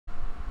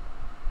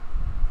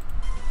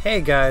Hey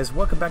guys,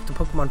 welcome back to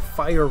Pokemon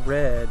Fire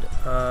Red.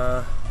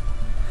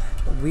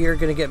 We are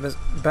going to get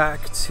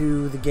back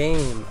to the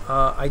game.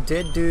 I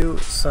did do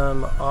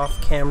some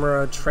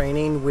off-camera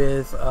training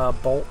with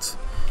Bolt.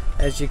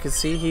 As you can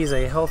see, he's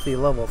a healthy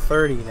level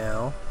 30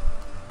 now.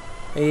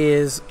 He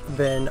has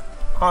been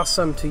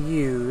awesome to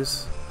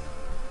use.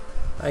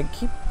 I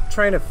keep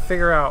trying to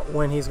figure out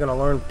when he's going to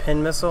learn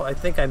Pin Missile. I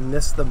think I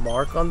missed the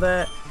mark on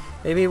that.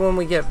 Maybe when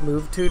we get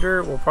Move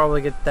Tutor, we'll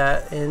probably get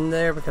that in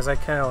there because I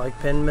kind of like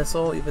Pin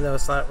Missile, even though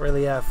it's not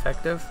really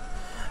effective.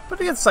 But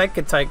against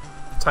Psychic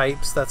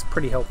types, that's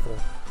pretty helpful.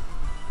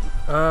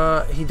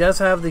 He does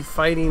have the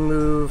fighting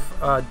move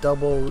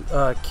double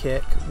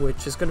kick,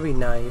 which is going to be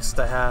nice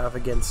to have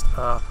against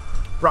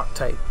rock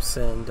types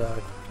and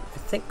I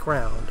think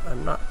ground.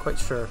 I'm not quite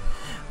sure.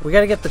 We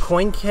got to get the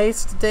coin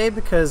case today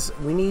because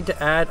we need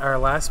to add our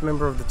last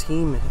member of the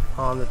team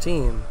on the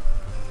team.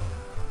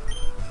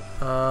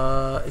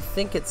 I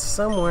think it's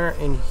somewhere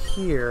in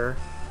here.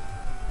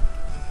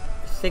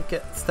 I think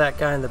it's that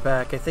guy in the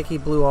back. I think he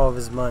blew all of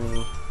his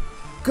money.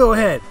 Go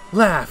ahead,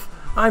 laugh.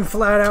 I'm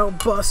flat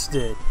out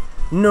busted.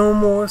 No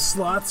more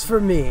slots for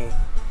me.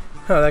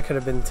 Oh, that could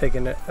have been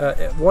taken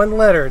one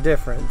letter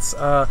difference.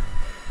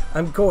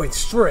 I'm going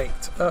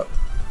straight. Oh,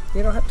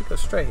 you don't have to go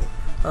straight.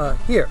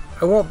 Here,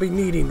 I won't be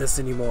needing this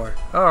anymore.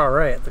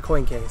 Alright, the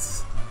coin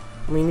case.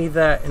 We need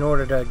that in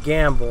order to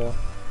gamble.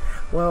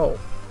 Well,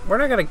 we're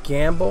not going to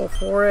gamble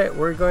for it.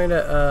 We're going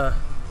to,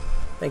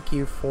 thank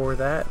you for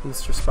that,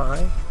 Mr.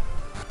 Spy.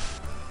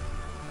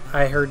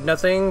 I heard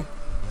nothing.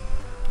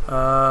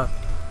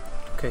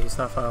 Okay, he's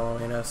not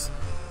following us.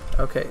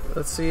 Okay,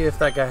 let's see if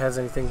that guy has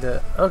anything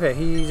to... Okay,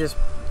 he's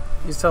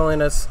telling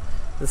us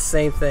the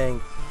same thing.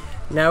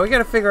 Now we got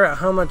to figure out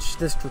how much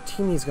this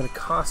Dratini is going to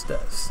cost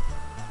us.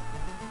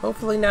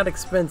 Hopefully not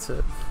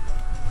expensive.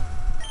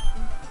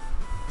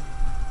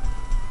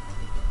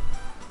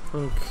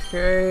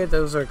 Okay,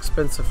 those are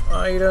expensive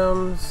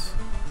items.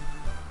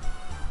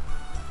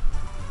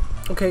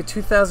 Okay,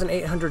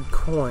 2,800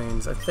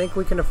 coins. I think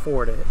we can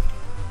afford it.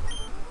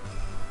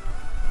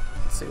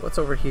 Let's see, what's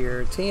over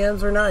here?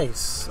 TMs are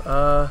nice.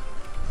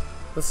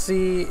 Let's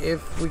see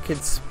if we could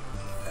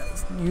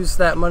use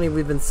that money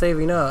we've been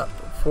saving up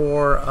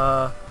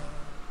for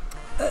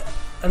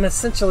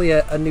essentially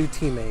a new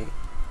teammate.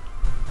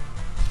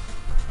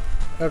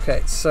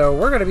 Okay, so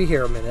we're gonna be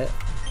here a minute.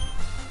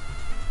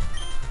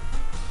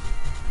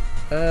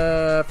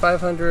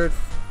 500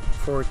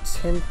 for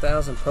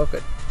 10,000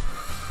 Poké.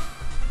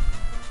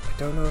 I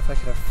don't know if I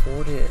can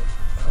afford it.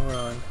 Hold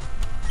on.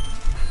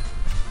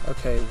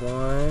 Okay,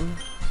 one.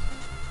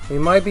 We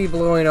might be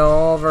blowing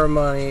all of our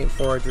money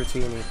for a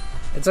Dratini.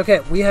 It's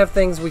okay. We have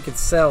things we could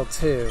sell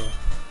too.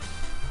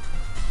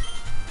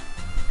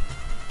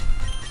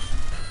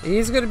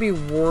 He's going to be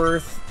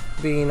worth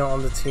being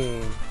on the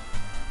team.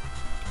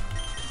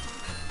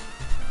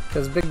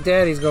 Because Big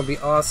Daddy's going to be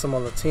awesome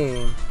on the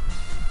team.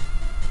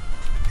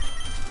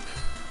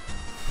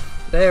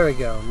 There we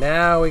go.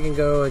 Now we can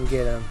go and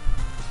get him.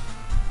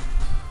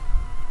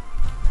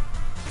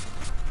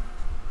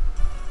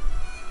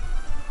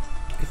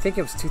 I think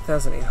it was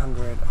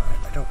 2,800.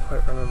 I don't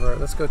quite remember.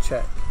 Let's go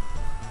check.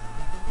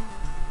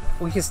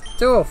 We can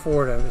still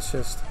afford him. It's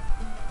just...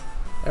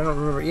 I don't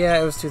remember. Yeah,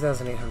 it was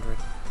 2,800.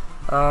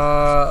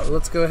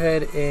 Let's go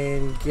ahead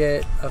and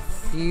get a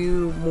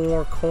few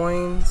more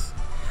coins.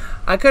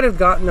 I could have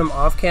gotten them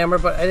off camera,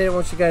 but I didn't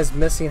want you guys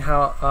missing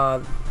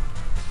how...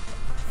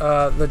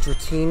 the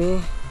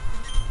Dratini.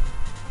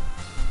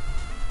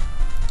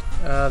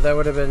 That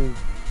would have been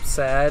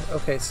sad.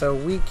 Okay, so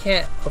we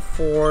can't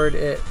afford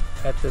it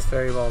at this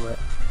very moment.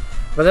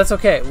 But that's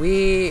okay.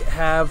 We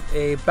have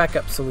a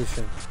backup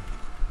solution.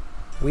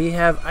 We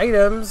have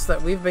items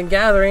that we've been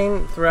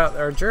gathering throughout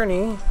our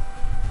journey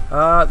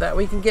that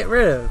we can get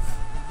rid of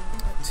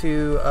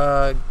to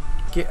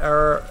get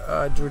our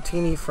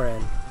Dratini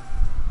friend.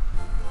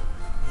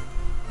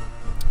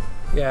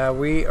 Yeah,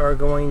 we are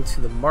going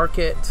to the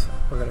market.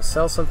 We're going to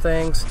sell some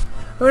things.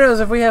 Who knows,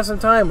 if we have some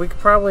time, we could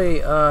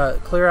probably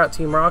clear out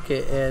Team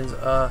Rocket and,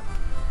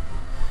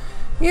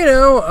 you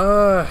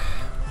know,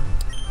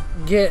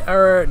 get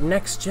our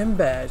next gym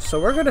badge. So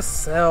we're going to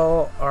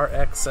sell our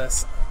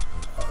excess,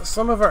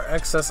 some of our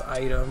excess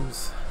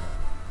items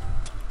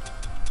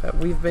that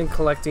we've been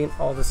collecting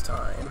all this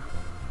time.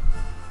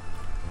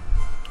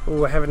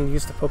 Ooh, I haven't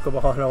used a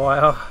Pokeball in a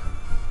while.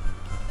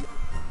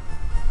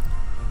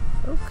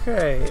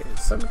 Okay,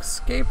 some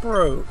escape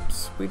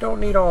ropes. We don't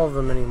need all of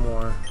them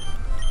anymore.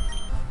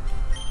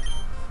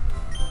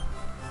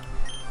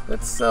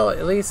 Let's sell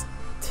at least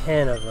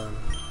 10 of them.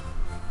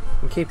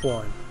 And keep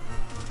one.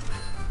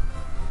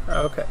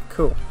 Okay,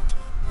 cool.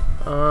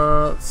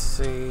 Let's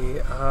see.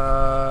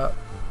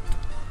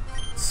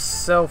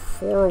 Sell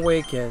 4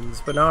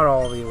 Awakens, but not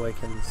all the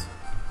Awakens.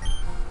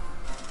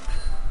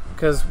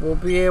 Because we'll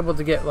be able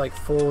to get like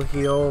full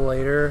heal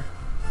later.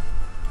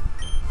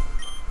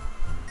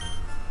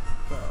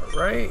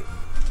 Right.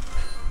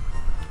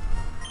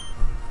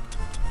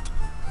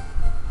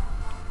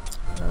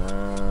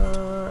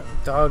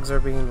 Dogs are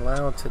being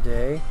loud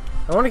today.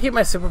 I want to keep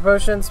my super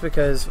potions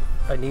because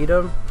I need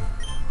them.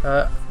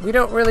 We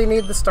don't really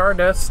need the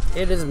Stardust.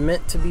 It is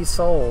meant to be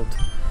sold.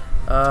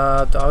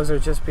 Dogs are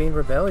just being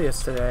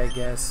rebellious today, I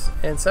guess.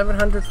 And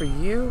 700 for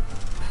you?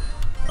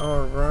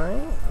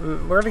 Alright.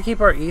 We're going to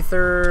keep our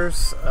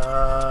ethers.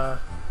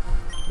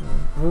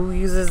 Who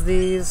uses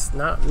these?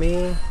 Not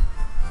me.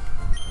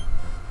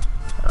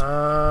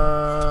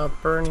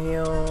 Burn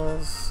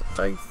heals.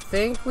 I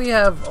think we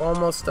have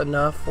almost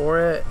enough for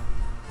it.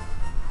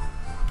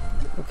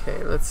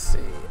 Okay, let's see.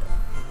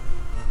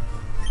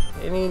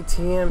 Any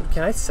TM?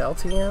 Can I sell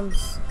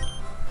TMs?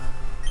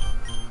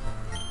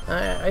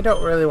 I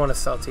don't really want to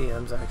sell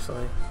TMs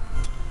actually.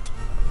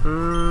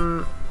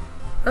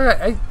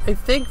 Alright, I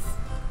think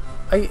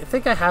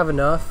I have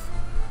enough.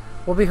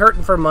 We'll be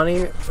hurting for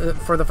money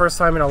for the first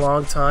time in a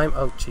long time.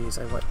 Oh jeez,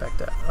 I went back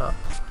up.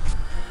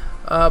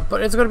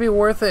 But it's going to be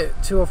worth it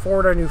to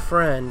afford our new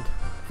friend.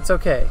 It's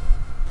okay.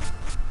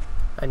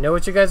 I know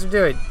what you guys are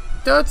doing.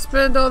 Don't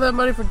spend all that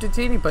money for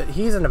Dratini, but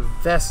he's an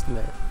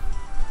investment.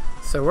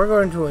 So we're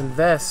going to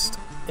invest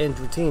in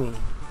Dratini.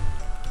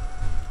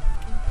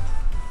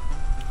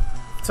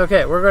 It's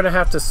okay. We're going to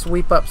have to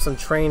sweep up some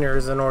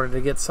trainers in order to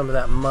get some of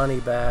that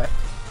money back.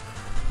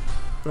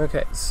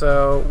 Okay,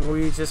 so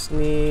we just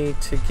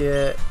need to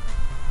get...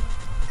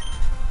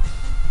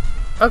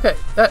 Okay,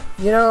 that,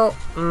 you know,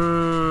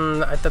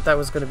 I thought that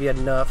was going to be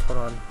enough. Hold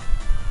on.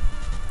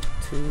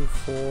 2,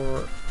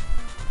 4...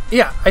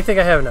 Yeah, I think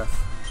I have enough.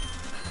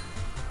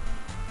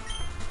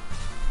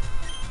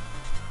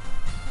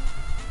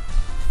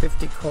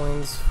 $50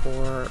 coins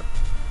for...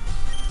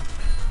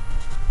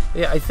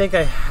 Yeah, I think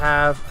I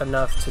have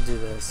enough to do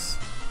this.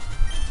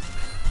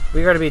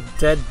 We gotta be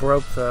dead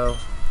broke though.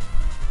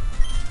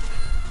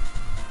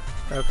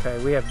 Okay,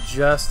 we have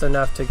just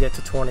enough to get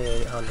to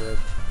 2,800.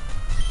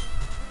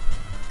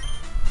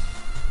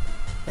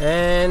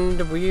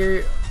 And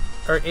we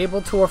are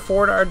able to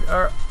afford our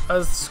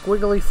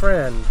squiggly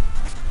friend.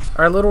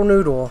 Our little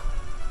Noodle.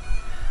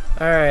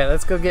 Alright,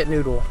 let's go get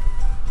Noodle.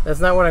 That's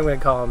not what I'm going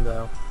to call him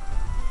though.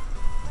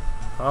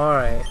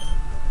 Alright.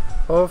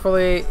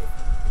 Hopefully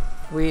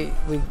we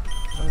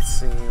let's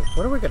see.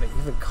 What are we going to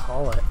even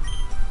call it?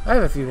 I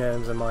have a few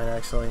names in mind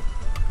actually.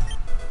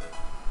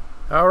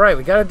 Alright,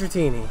 we got a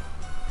Dratini.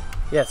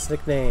 Yes,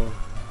 nickname.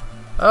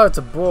 Oh, it's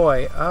a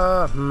boy.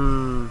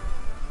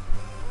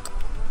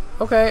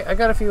 Okay, I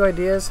got a few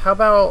ideas. How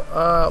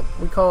about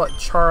we call it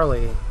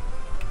Charlie?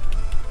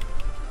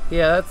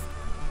 Yeah,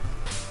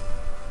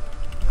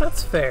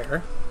 that's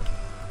fair.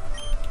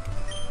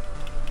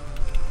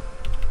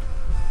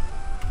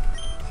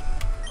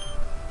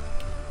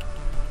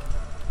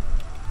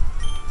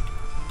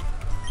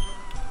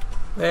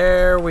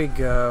 There we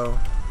go.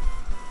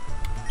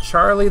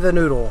 Charlie the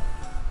Noodle.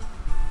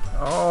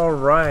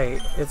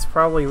 Alright, it's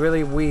probably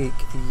really weak.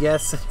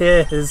 Yes,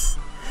 it is.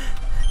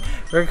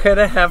 We're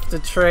gonna have to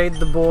trade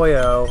the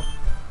boyo.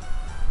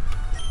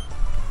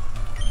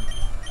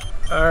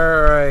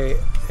 Alright,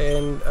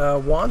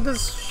 and Wanda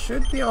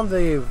should be on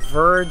the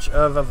verge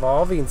of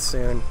evolving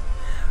soon.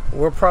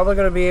 We're probably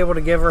going to be able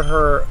to give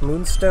her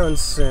Moonstone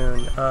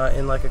soon,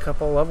 in like a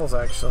couple of levels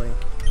actually.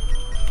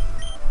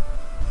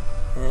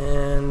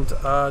 And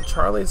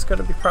Charlie's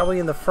going to be probably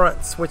in the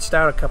front, switched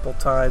out a couple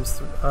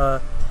times.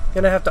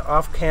 Gonna have to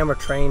off-camera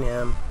train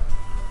him.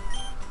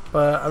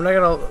 But I'm not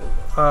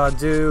gonna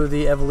do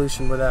the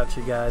evolution without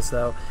you guys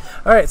though.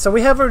 Alright, so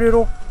we have our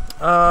Noodle.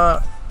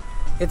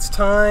 It's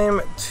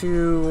time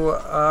to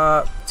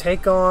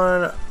take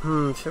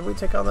on... should we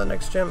take on the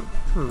next gym?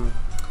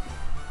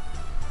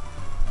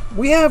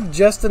 We have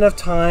just enough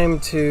time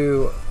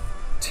to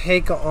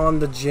take on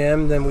the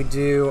gym than we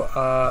do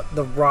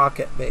the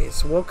rocket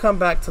base. We'll come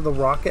back to the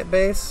rocket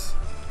base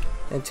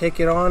and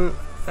take it on,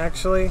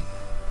 actually.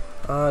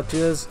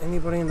 Does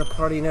anybody in the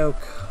party know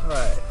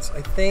Cut?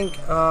 I think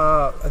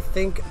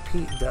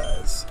Pete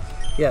does.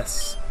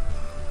 Yes.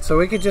 So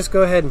we could just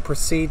go ahead and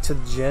proceed to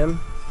the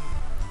gym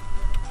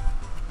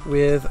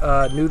with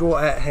Noodle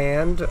at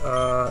hand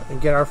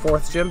and get our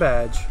 4th gym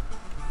badge.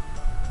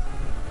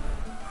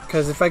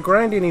 Because if I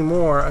grind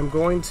anymore, I'm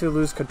going to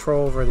lose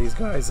control over these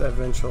guys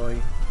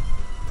eventually.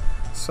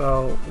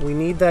 So we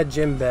need that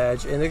gym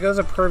badge. And there goes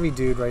a pervy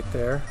dude right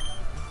there.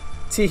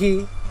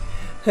 Tee.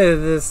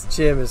 This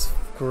gym is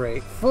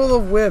great. Full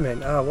of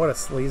women. Oh, what a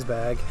sleaze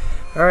bag.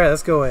 Alright,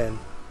 let's go in.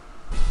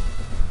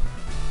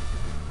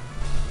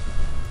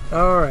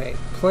 Alright,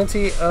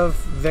 plenty of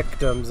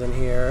victims in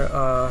here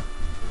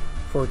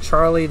for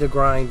Charlie to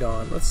grind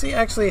on. Let's see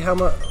actually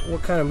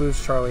what kind of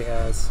moves Charlie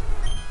has.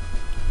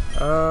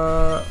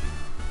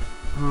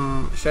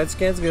 Shed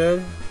Scan's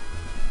good.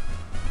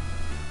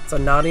 It's a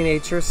naughty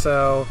nature,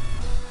 so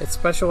its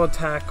special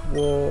attack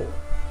will...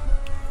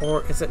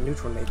 Or is it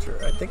neutral nature?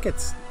 I think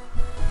it's...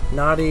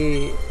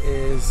 Naughty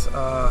is,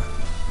 I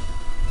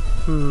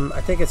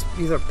think it's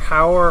either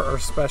power or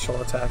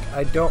special attack.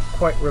 I don't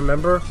quite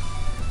remember.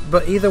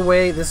 But either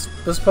way, this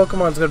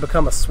Pokemon's going to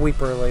become a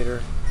sweeper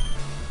later.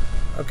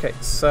 Okay,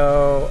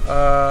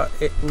 so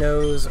it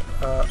knows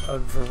a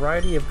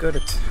variety of good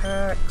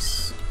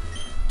attacks.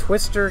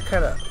 Twister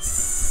kind of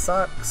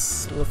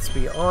sucks, let's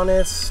be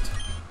honest.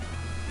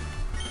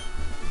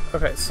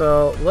 Okay,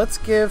 so let's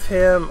give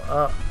him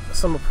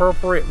some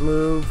appropriate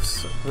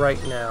moves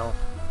right now.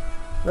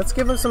 Let's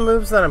give him some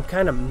moves that I'm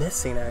kind of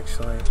missing,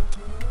 actually.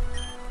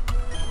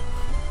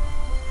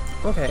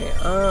 Okay,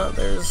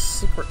 there's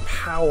Secret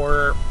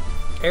Power.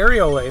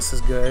 Aerial Ace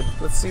is good.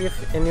 Let's see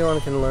if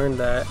anyone can learn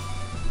that.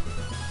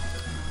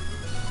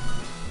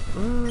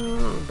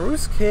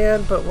 Bruce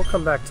can, but we'll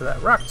come back to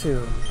that. Rock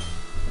Tomb.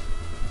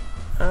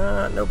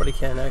 Nobody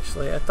can,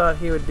 actually. I thought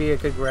he would be a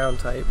good ground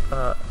type.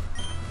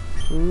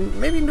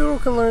 Maybe Noodle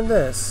can learn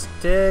this.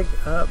 Dig,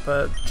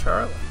 but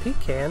Pete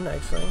can,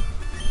 actually.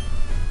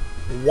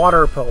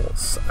 Water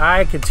Pulse.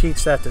 I could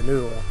teach that to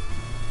Noodle.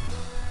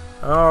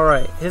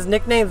 Alright. His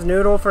nickname's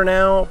Noodle for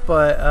now,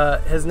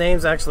 but his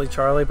name's actually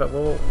Charlie, but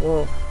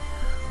we'll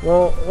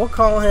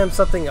call him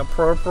something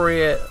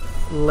appropriate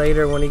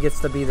later when he gets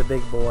to be the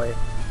big boy.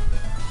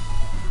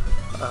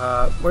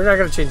 We're not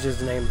going to change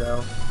his name,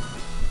 though.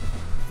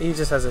 He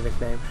just has a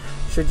nickname.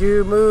 Should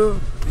you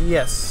move?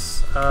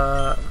 Yes.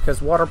 Because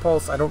Water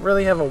Pulse, I don't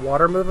really have a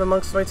water move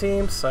amongst my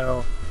team,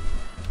 so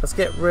let's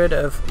get rid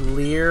of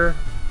Lear.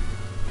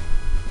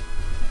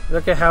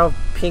 Look at how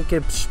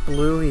pinkish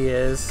blue he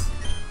is.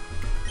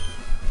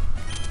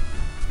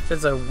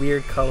 It's a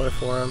weird color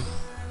for him.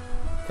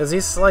 Because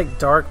he's like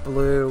dark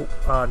blue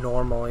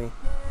normally.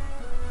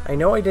 I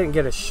know I didn't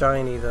get a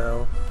shiny,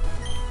 though.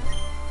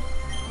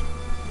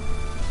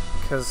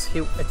 Because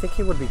I think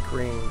he would be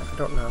green. I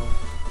don't know.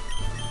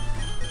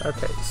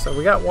 Okay, so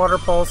we got Water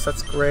Pulse.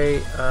 That's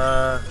great.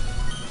 Let's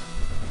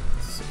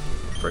see.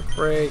 Brick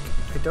Break.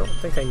 I don't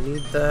think I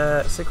need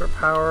that. Secret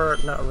Power.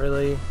 Not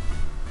really.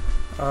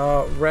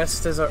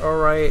 Rest is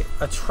alright.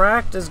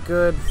 Attract is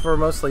good for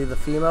mostly the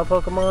female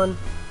Pokemon.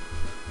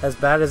 As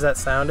bad as that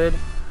sounded.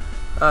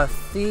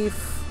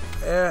 Thief.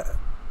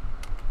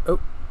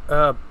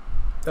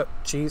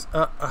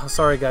 Jeez.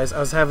 Sorry, guys. I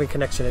was having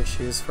connection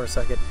issues for a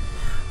second.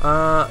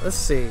 Let's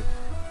see.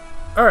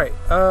 Alright,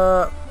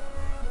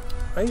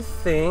 I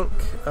think,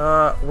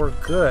 we're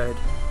good.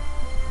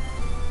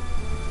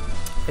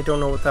 I don't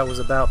know what that was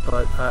about,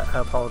 but I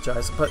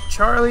apologize. But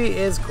Charlie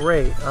is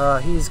great.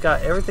 He's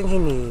got everything he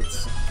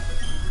needs.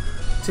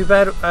 Too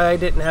bad I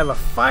didn't have a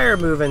fire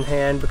move in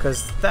hand,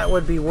 because that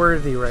would be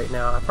worthy right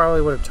now. I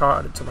probably would have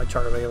taught it to my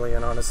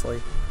Charmeleon,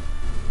 honestly.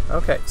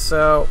 Okay,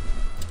 so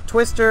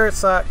Twister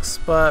sucks,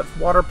 but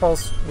Water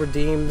Pulse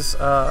redeems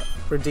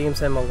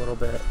him a little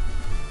bit.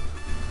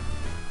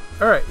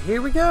 Alright,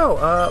 here we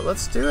go.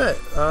 Let's do it.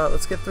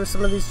 Let's get through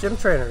some of these gym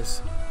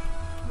trainers.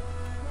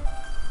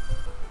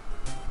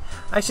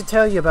 I should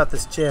tell you about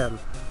this gym.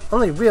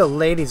 Only real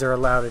ladies are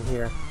allowed in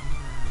here.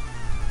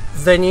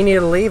 Then you need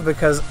to leave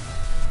because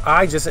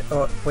I just...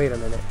 Oh, wait a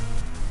minute.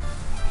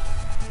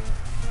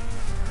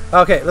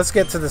 Okay, let's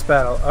get to this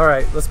battle.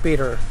 Alright, let's beat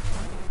her.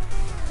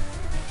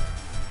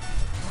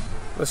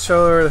 Let's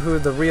show her who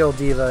the real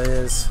diva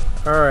is.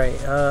 Alright,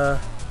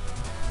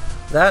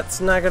 that's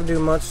not going to do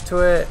much to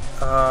it,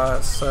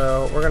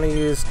 so we're going to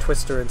use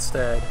Twister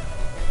instead.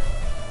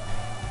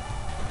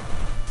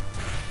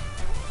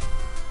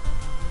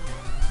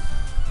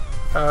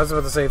 I was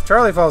about to say, if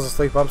Charlie falls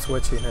asleep, I'm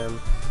switching him.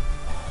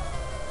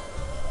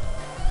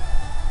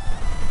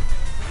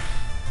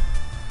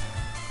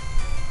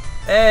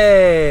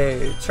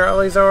 Hey!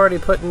 Charlie's already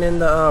putting in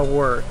the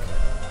work.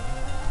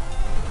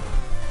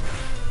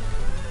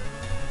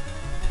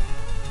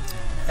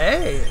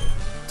 Hey!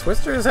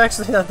 Twister is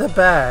actually not that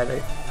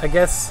bad. I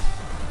guess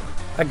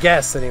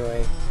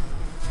anyway.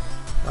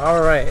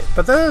 Alright,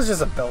 but that was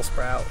just a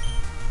Bellsprout.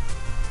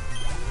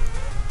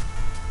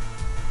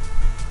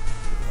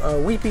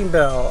 Weeping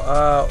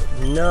Bell.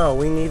 No,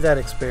 we need that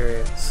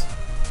experience.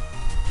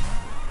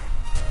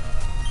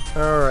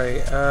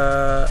 Alright,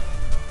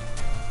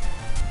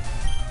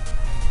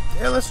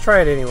 yeah, let's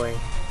try it anyway.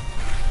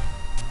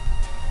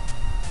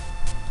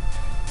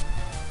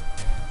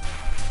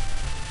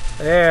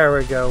 There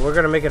we go. We're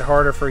gonna make it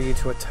harder for you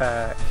to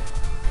attack.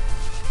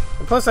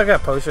 And plus, I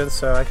got potions,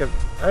 so I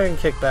can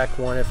kick back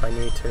one if I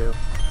need to.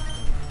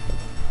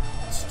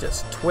 It's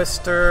just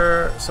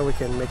Twister, so we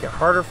can make it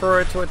harder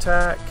for it to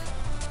attack.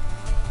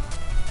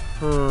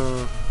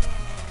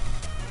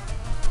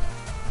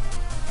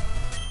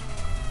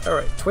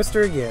 Alright,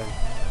 Twister again.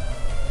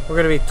 We're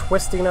gonna be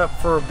twisting up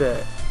for a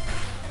bit.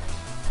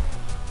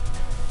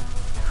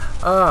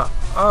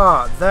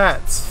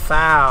 That's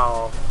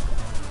foul.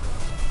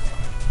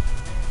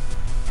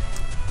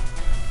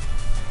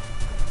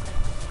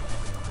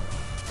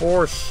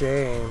 For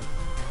shame.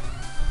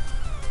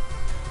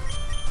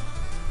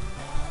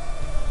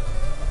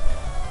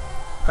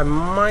 I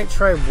might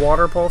try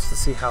Water Pulse to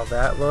see how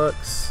that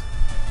looks.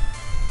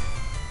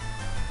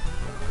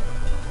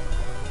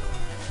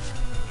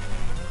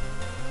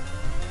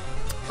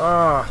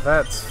 Oh,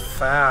 that's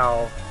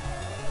foul.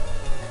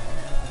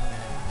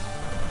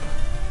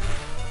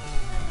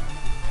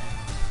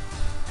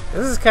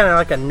 This is kind of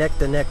like a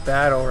neck-to-neck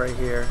battle right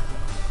here.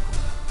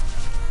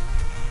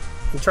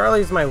 And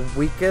Charlie's my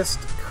weakest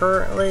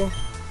currently.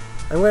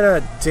 I'm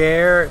gonna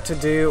dare to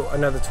do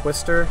another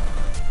Twister.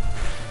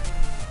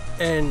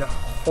 And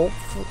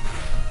hopefully...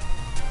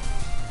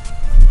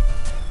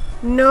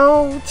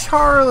 No,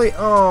 Charlie!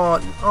 Oh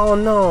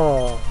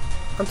no.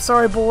 I'm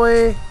sorry,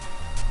 boy.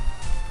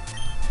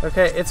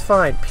 Okay, it's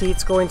fine.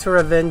 Pete's going to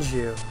revenge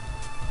you.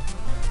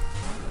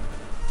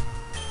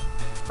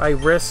 I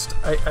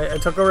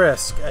took a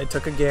risk. I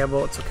took a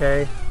gamble. It's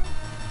okay.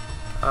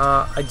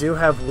 I do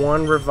have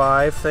one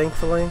revive,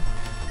 thankfully.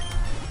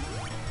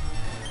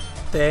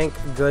 Thank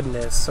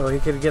goodness. So he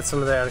could get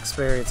some of that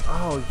experience.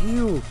 Oh,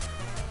 you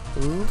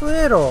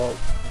little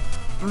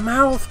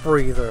mouth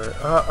breather.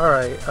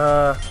 Alright.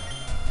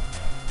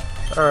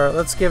 Alright,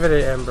 let's give it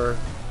an ember.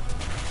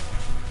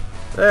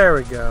 There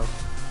we go.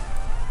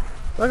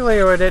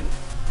 Luckily, I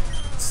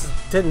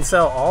didn't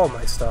sell all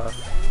my stuff.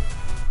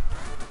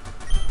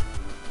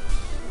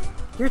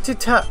 You're too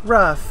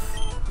rough.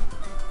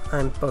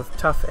 I'm both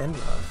tough and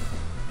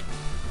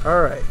rough.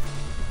 Alright.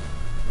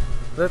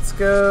 Let's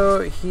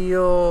go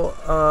heal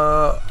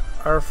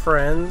our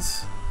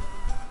friends.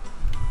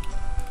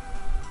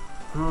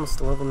 I'm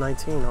almost level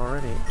 19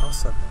 already.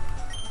 Awesome.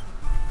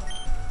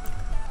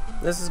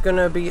 This is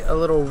gonna be a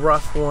little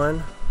rough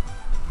one.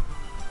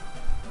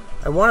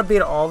 I want to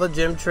beat all the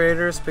gym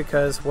traders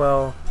because,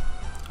 well,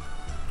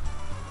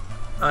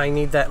 I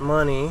need that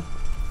money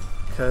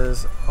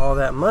because all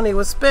that money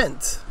was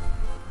spent.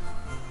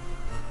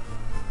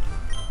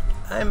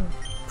 I'm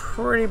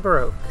pretty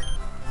broke.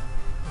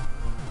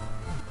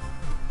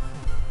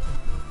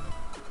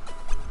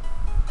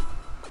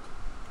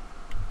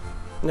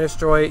 Nurse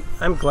Joy,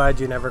 I'm glad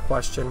you never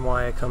question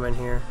why I come in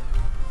here.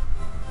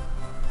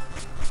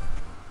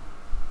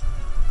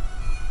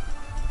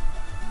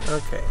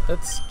 Okay,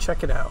 let's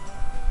check it out.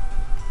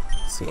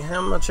 See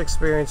how much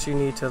experience you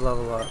need to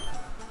level up.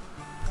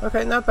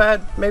 Okay, not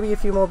bad. Maybe a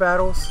few more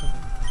battles.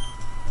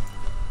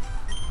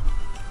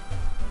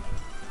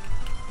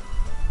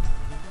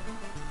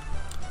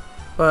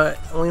 But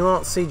we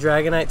won't see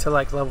Dragonite till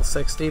like level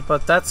 60,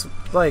 but that's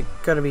like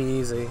gonna be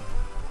easy.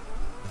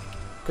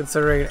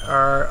 Considering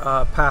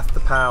our path to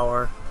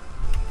power.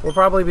 We'll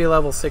probably be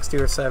level 60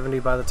 or 70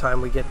 by the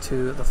time we get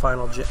to the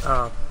final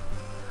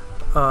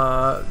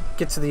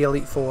get to the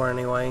Elite Four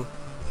anyway.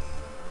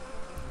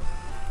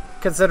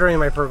 Considering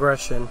my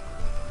progression.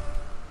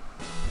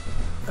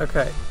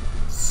 Okay,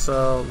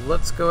 so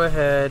let's go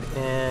ahead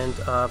and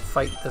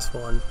fight this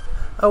one.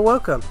 Oh,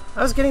 welcome.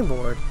 I was getting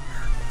bored.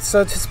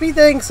 So to speed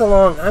things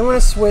along, I'm going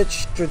to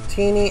switch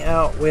Dratini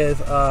out with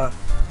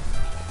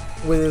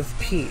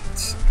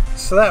Pete.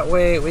 So that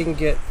way we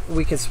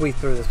can sweep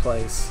through this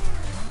place.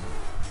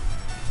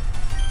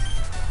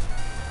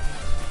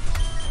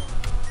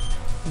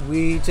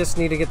 We just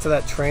need to get to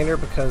that trainer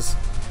because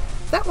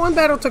that one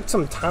battle took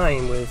some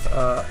time with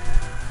our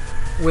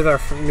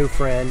new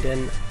friend,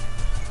 and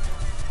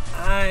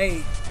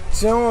I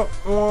don't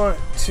want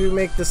to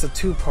make this a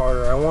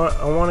two-parter. I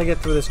want to get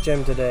through this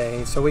gym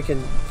today so we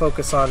can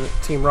focus on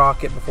Team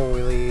Rocket before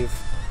we leave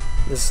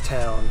this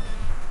town.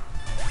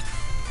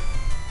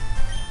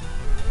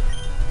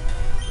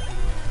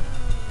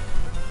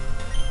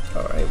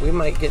 Alright, we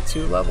might get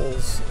 2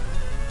 levels.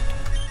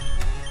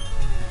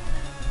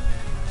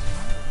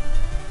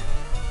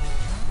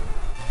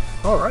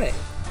 Alright.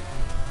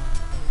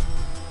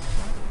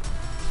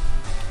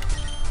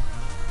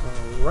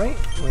 Alright,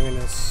 we're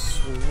gonna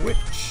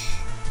switch.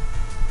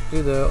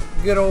 Do the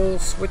good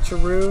old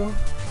switcheroo.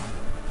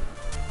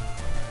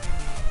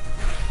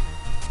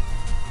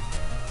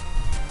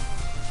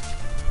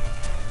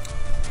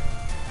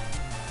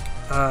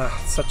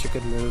 Such a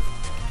good move.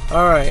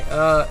 Alright,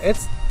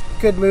 it's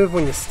a good move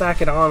when you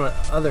stack it on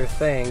other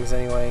things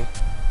anyway.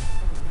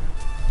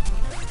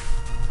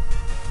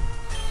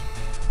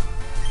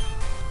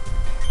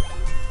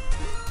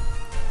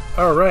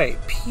 Alright,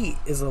 Pete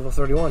is level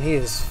 31. He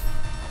is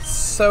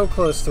so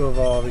close to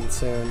evolving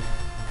soon.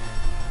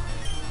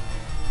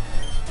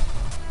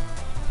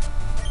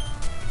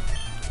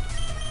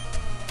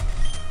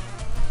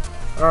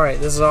 Alright,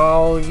 this is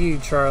all you,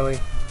 Charlie.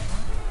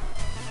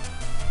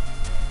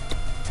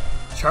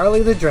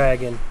 Charlie the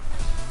Dragon.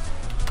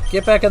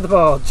 Get back at the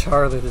ball,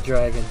 Charlie the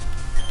Dragon.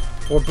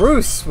 Or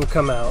Bruce will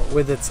come out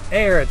with its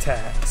air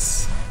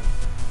attacks.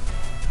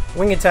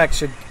 Wing attack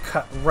should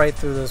cut right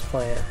through those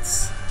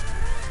plants.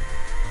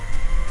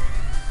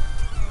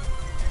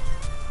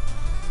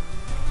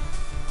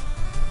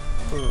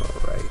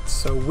 Alright,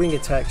 so wing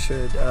attack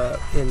should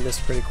end this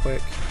pretty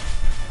quick.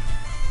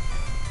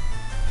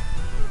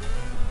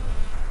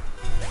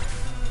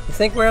 I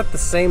think we're at the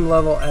same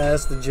level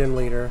as the gym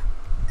leader.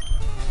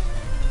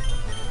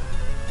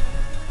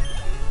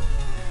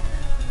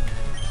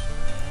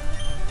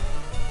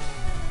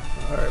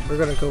 Alright, we're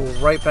gonna go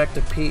right back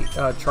to Pete.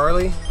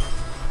 Charlie.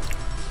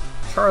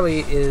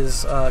 Charlie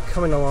is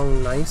coming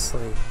along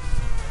nicely.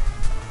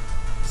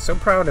 So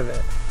proud of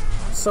it.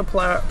 So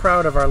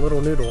proud of our little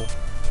Noodle.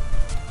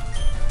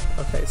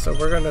 Okay, so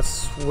we're gonna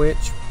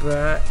switch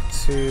back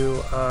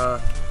to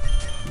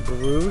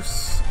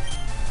Bruce.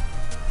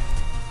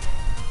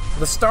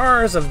 The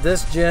stars of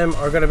this gym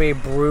are gonna be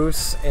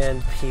Bruce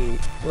and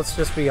Pete. Let's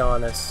just be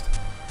honest.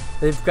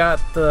 They've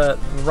got the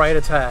right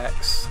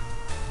attacks.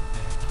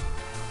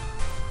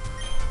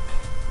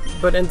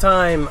 But in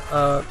time,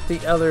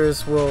 the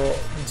others will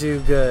do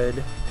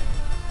good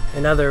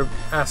in other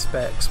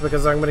aspects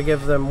because I'm going to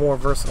give them more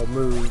versatile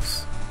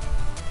moves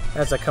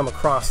as I come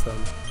across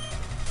them.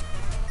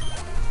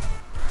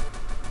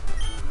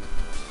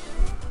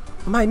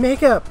 My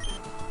makeup!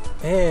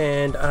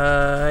 And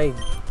I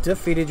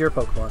defeated your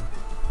Pokemon.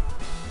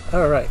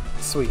 Alright,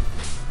 sweet.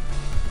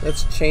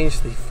 Let's change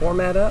the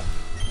format up.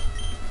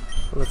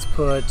 Let's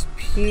put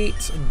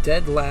Pete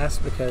dead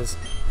last because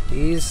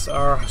he's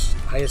our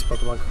highest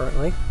Pokemon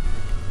currently.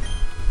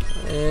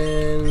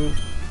 And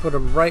put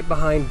him right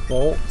behind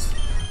Bolt.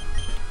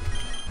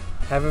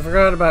 Haven't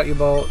forgot about you,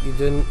 Bolt. You've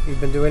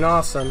been doing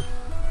awesome.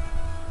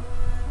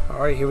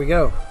 Alright, here we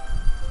go.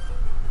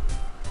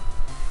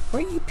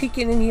 Weren't you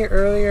peeking in here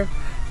earlier?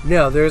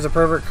 No, there's a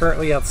pervert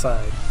currently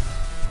outside.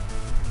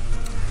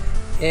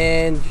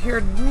 And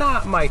you're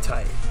not my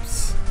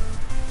types.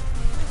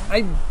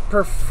 I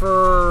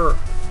prefer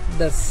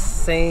the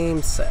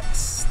same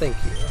sex. Thank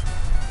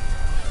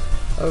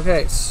you.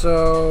 Okay,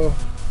 so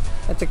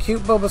that's a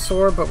cute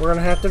Bulbasaur, but we're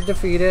gonna have to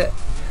defeat it.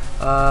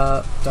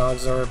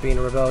 Dogs are being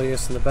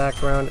rebellious in the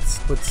background.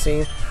 It would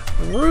seem.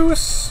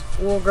 Bruce,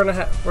 we're gonna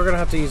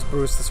have to use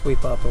Bruce to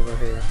sweep up over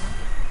here.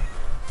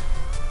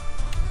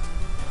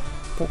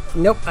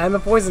 Nope, I'm a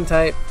poison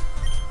type.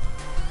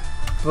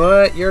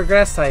 But you're a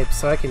grass type,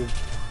 so I can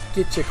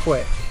get you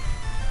quick.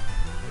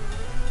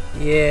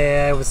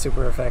 Yeah, it was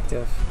super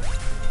effective.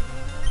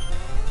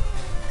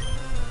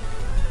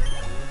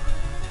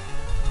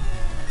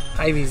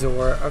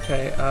 Ivysaur.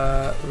 Okay,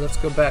 let's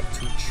go back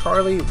to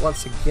Charlie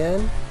once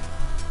again.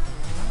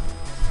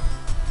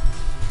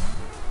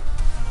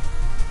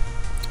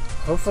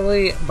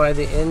 Hopefully, by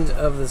the end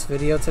of this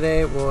video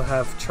today, we'll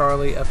have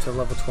Charlie up to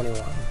level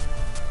 21.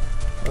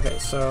 Okay,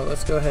 so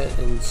let's go ahead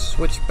and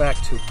switch back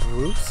to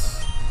Bruce.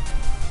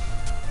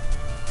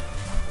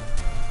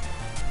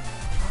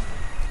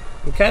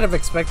 I'm kind of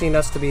expecting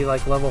us to be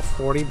like level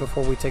 40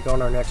 before we take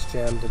on our next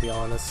gym, to be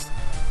honest.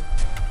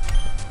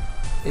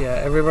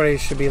 Yeah, everybody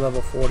should be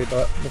level 40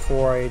 but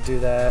before I do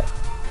that.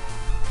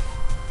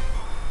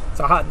 It's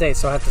a hot day,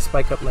 so I have to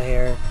spike up my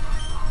hair.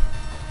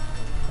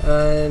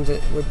 And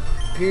it would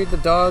appear the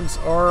dogs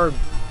are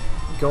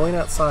going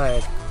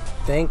outside.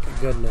 Thank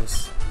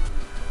goodness.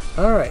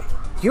 Alright.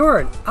 You're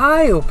an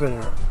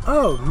eye-opener!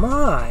 Oh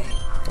my!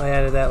 I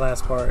added that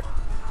last part.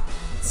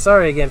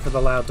 Sorry again for the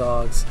loud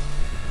dogs.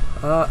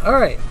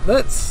 Alright,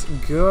 let's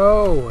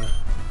go!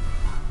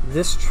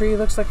 This tree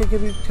looks like it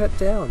could be cut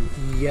down.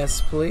 Yes,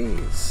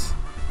 please.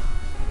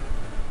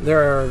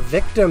 There are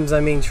victims, I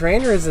mean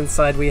trainers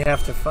inside we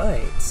have to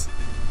fight.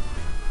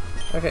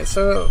 Okay,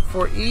 so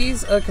for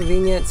ease of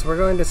convenience, we're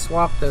going to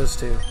swap those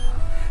two.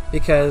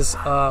 Because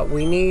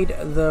we need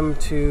them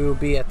to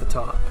be at the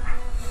top.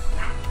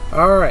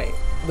 Alright.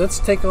 Let's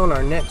take on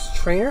our next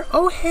trainer.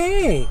 Oh,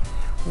 hey!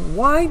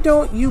 Why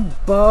don't you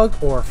bug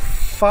or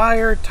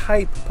fire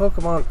type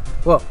Pokemon?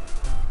 Well,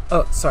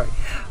 oh, sorry.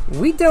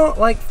 We don't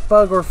like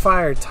bug or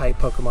fire type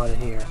Pokemon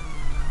in here.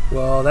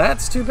 Well,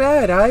 that's too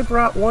bad. I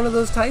brought one of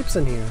those types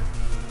in here.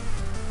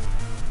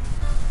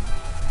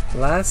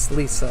 Last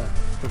Lisa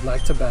would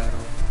like to battle.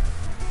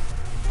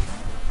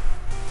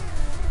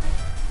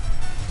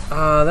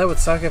 That would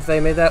suck if they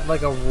made that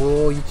like a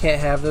rule. You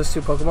can't have those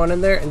two Pokemon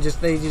in there and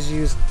they just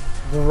use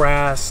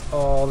grass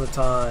all the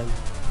time.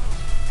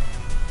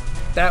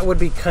 That would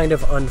be kind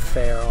of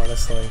unfair,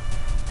 honestly.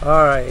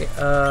 Alright,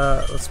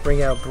 let's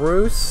bring out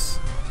Bruce.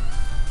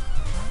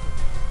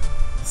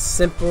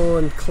 Simple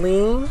and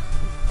clean.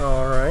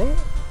 Alright.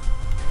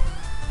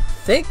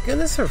 Thank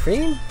goodness for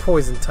being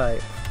poison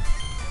type.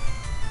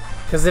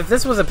 Because if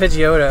this was a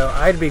Pidgeotto,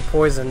 I'd be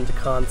poisoned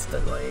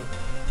constantly.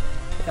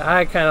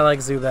 I kind of like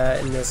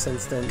Zubat in this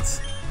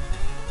instance.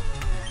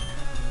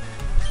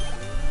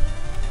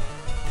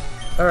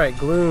 Alright,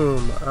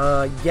 Gloom.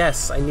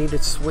 Yes, I need to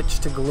switch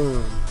to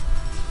Gloom.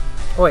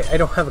 Oh wait, I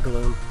don't have a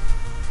Gloom.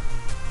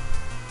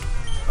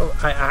 Oh,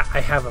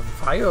 I have a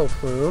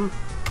Vileplume.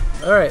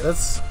 Alright,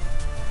 let's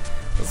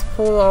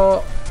pull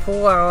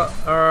out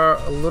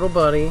our little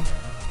buddy.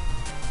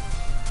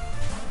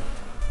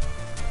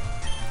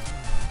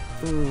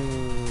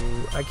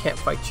 Ooh, I can't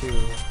fight you.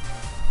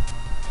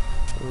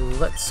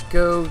 Let's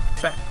go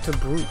back to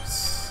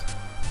Bruce.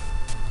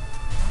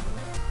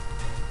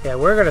 Yeah,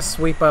 we're gonna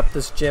sweep up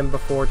this gym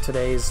before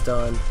today's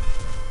done.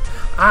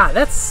 Ah,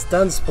 that's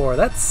Stunspore.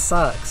 That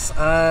sucks.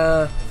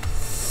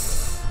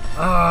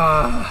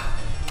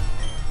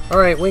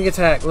 Alright, Wing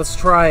Attack. Let's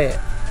try it.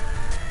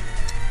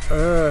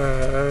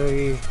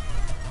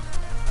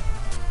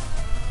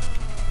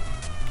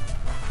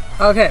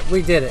 Okay,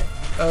 we did it.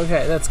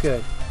 Okay, that's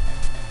good.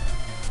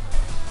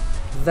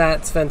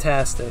 That's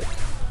fantastic.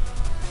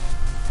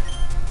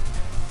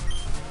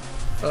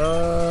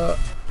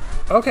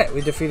 Okay,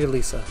 we defeated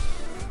Lisa.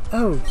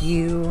 Oh,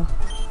 you.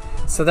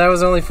 So that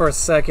was only for a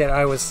second.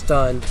 I was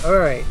stunned.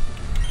 Alright.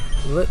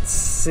 Let's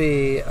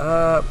see.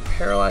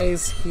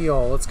 Paralyze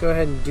Heal. Let's go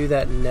ahead and do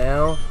that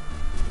now.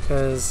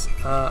 Because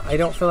I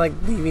don't feel like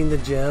leaving the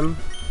gym.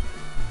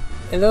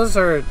 And those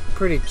are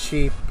pretty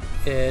cheap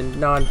and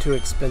not too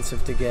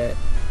expensive to get.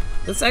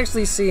 Let's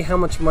actually see how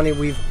much money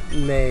we've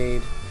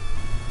made.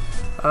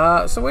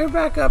 So we're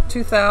back up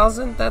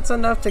 2,000. That's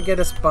enough to get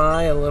us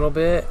by a little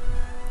bit.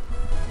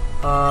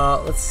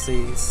 Let's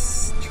see.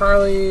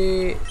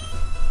 Charlie,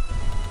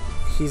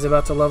 he's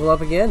about to level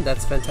up again.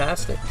 That's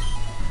fantastic.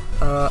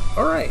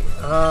 Alright,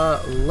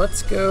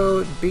 let's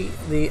go beat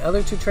the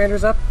other two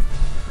trainers up.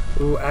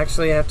 Ooh,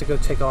 actually I have to go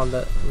take on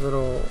the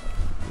little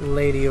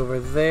lady over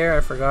there.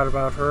 I forgot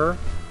about her.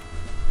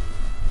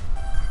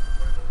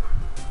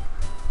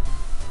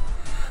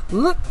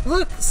 Look,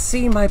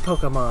 see my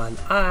Pokemon.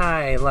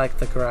 I like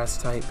the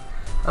grass type.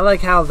 I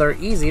like how they're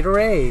easy to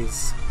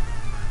raise.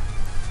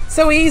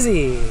 So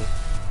easy!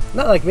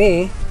 Not like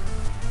me.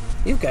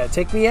 You've got to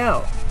take me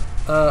out.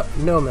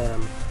 No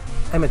ma'am.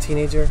 I'm a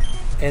teenager,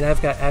 and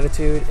I've got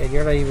attitude, and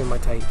you're not even my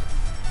type.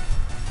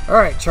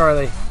 Alright,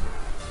 Charlie.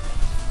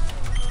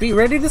 Be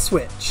ready to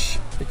switch,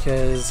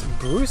 because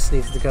Bruce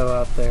needs to go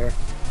out there.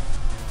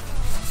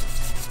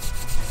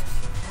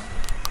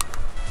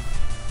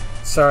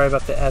 Sorry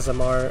about the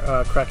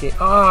ASMR cracking.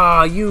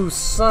 Ah, you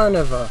son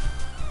of a...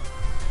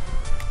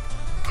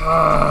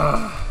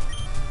 Ah.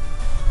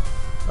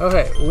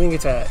 Okay, wing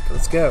attack.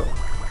 Let's go.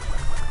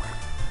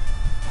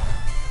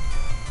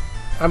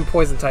 I'm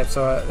poison type,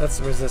 so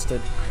that's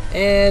resisted.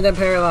 And I'm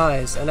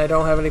paralyzed, and I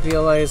don't have any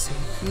PLAs.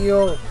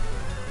 Heal.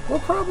 We'll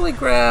probably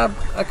grab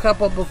a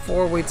couple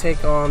before we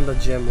take on the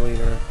gym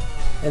leader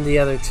and the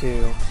other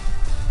two.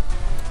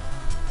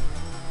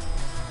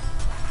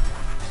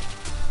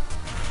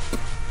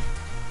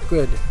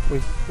 Good.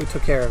 We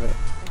took care of it.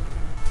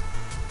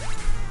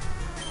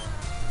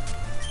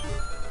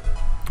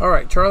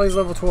 Alright, Charlie's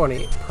level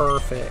 20.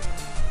 Perfect.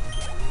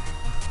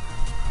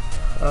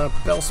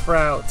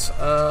 Bellsprout.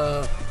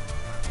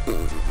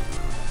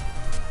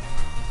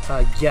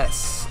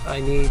 Yes. I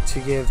need to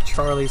give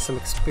Charlie some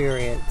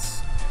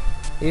experience.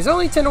 He's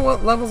only 10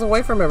 levels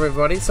away from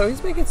everybody, so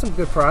he's making some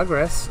good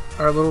progress.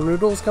 Our little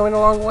Noodle's going a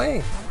long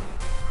way.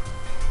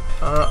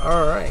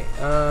 Alright.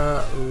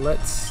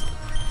 Let's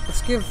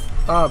give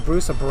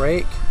Bruce a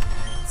break.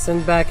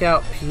 Send back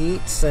out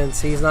Pete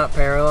since he's not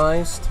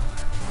paralyzed.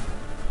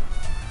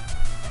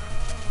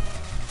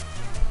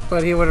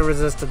 But he would have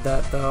resisted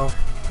that though.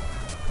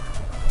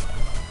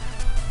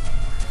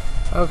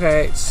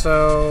 Okay,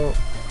 so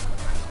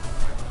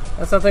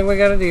that's something we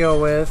gotta deal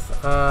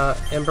with.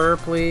 Ember,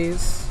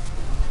 please.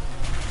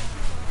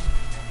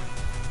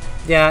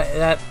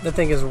 Yeah, the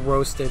thing is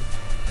roasted.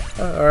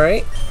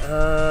 Alright.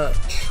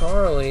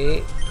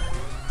 Charlie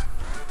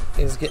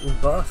is getting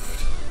buffed.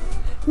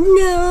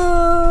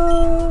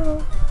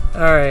 No!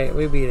 Alright,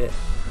 we beat it.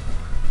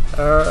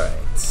 Alright,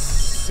 let's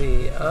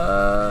see.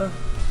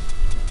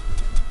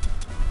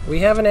 We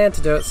have an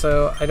antidote,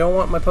 so I don't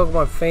want my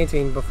Pokemon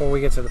fainting before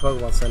we get to the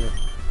Pokemon Center.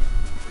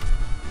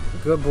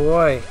 Good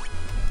boy.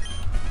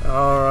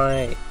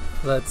 Alright,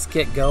 let's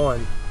get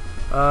going.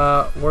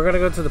 We're gonna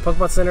go to the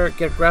Pokemon Center,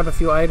 grab a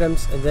few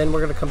items, and then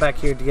we're gonna come back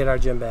here to get our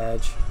gym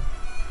badge.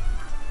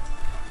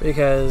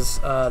 Because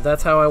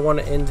that's how I want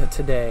to end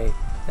today.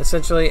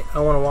 Essentially, I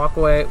want to walk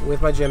away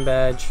with my gym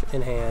badge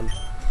in hand.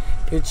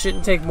 It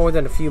shouldn't take more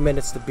than a few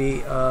minutes to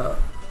beat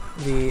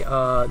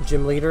the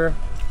gym leader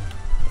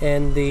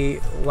and the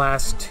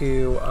last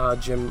two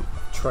gym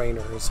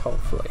trainers,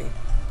 hopefully.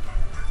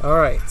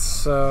 Alright,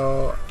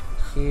 so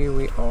here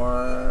we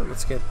are.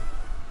 Let's get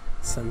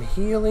some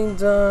healing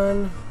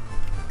done.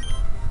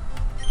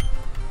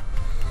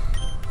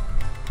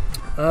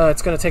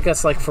 It's gonna take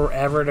us like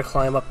forever to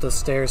climb up the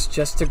stairs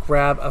just to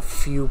grab a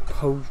few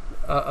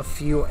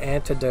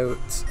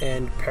antidotes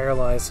and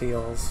paralyze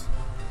heals.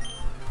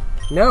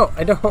 No,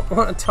 I don't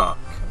want to talk.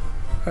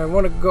 I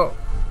want to go.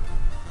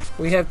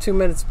 We have 2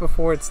 minutes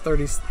before it's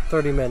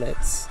 30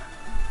 minutes.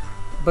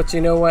 But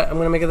you know what? I'm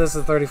gonna make this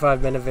a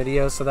 35-minute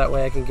video so that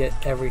way I can get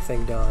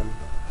everything done.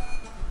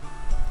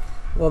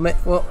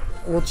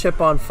 We'll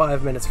chip on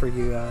 5 minutes for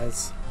you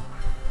guys.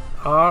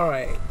 All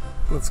right.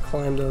 Let's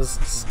climb those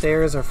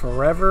stairs or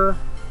forever.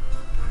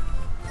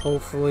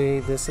 Hopefully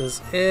this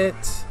is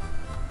it.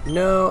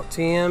 No,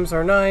 TMs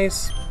are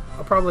nice.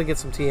 I'll probably get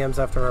some TMs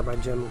after my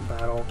gym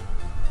battle.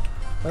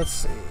 Let's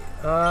see.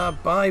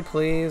 Bye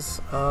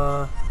please.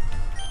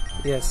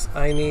 Yes,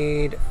 I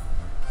need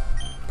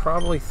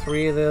probably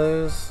 3 of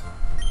those.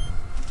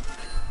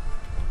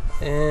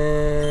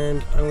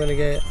 And I'm gonna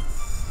get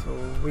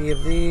 3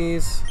 of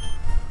these.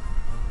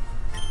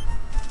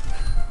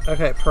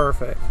 Okay,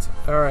 perfect.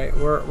 Alright,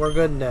 we're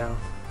good now.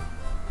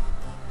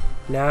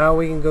 Now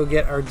we can go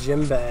get our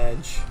gym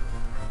badge.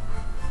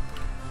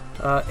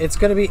 It's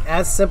going to be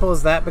as simple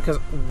as that because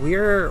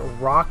we're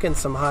rocking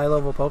some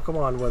high-level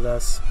Pokemon with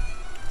us.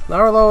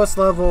 Our lowest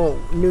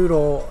level,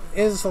 Noodle,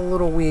 is a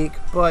little weak,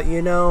 but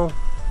you know,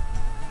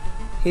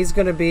 he's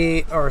going to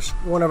be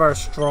one of our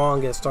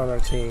strongest on our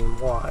team.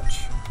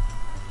 Watch.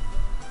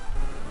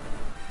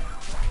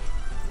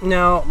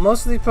 Now,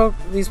 most of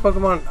these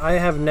Pokemon I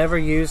have never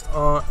used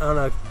on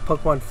a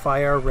Pokemon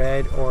Fire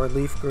Red or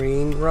Leaf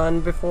Green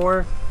run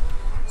before.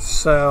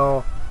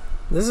 So,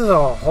 this is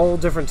a whole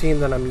different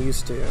team than I'm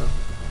used to.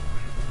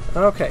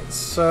 Okay,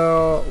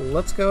 so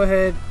let's go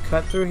ahead,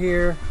 cut through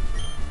here.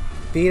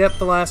 beat up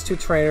the last two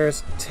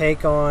trainers,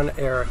 take on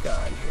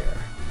Erica in here.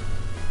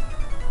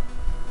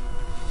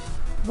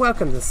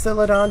 Welcome to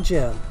Celadon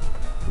Gym.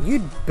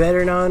 You'd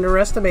better not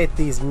underestimate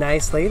these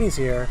nice ladies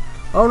here.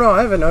 Oh no,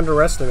 I haven't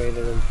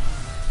underestimated them.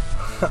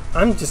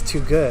 I'm just too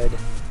good.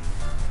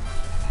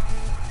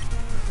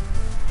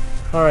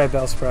 Alright,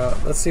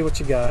 Bellsprout, let's see what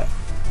you got.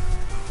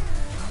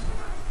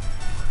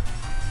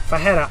 If I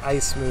had an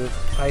ice move,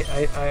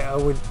 I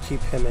would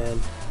keep him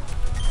in.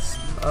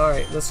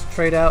 Alright, let's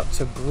trade out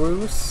to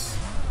Bruce.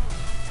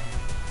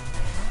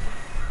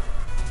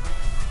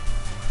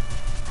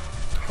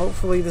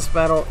 Hopefully this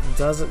battle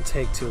doesn't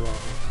take too long.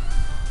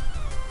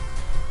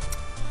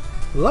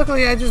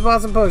 Luckily I just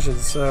bought some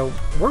potions, so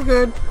we're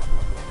good.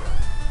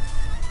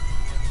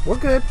 We're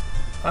good.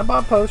 I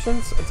bought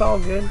potions, it's all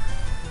good.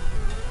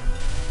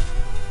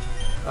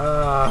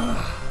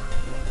 I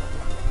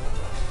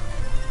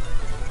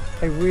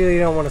really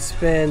don't want to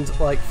spend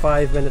like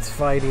 5 minutes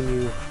fighting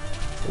you.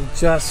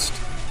 Just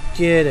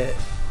get it.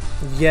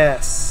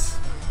 Yes.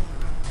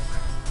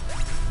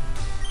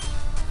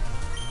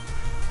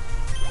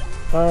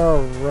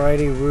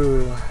 Alrighty,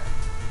 woo.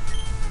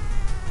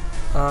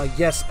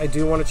 Yes, I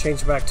do want to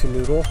change back to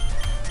Noodle.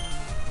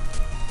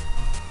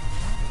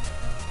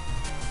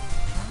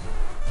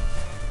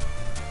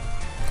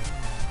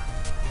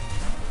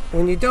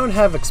 When you don't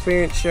have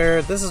experience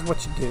share, this is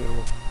what you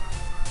do.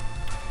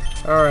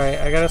 Alright,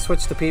 I gotta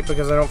switch to Pete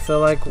because I don't feel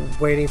like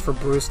waiting for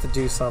Bruce to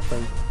do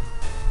something.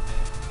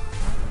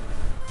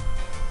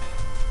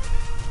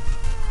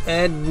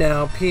 And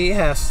now Pete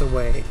has to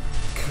wait.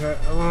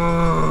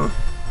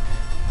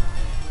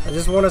 I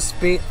just want to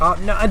speed. Oh,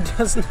 no,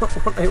 that's not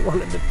what I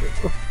wanted to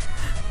do.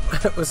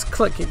 It was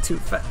clicking too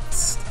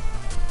fast.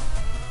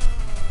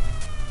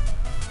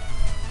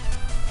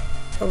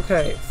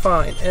 Okay,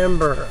 fine.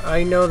 Ember.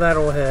 I know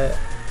that'll hit.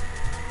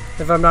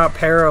 If I'm not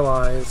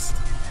paralyzed.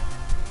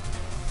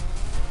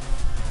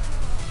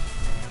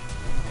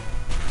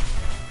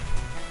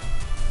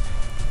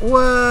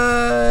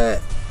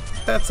 What?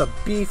 That's a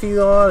beefy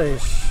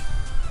oddish.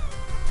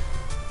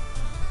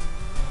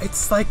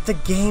 It's like the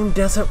game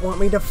doesn't want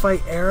me to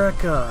fight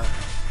Erica.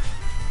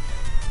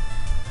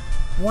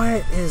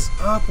 What is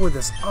up with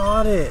this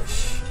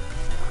oddish?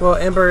 Well,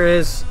 Ember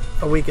is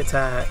a weak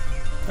attack.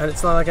 And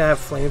it's not like I have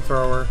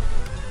flamethrower.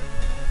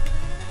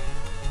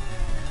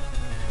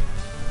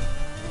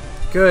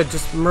 Good,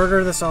 just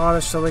murder this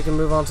oddish so we can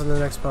move on to the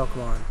next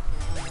Pokemon.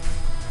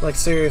 Like,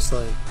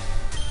 seriously.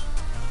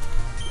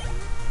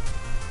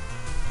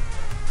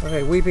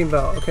 Okay, Weeping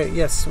Bell. Okay,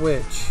 yes,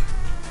 switch.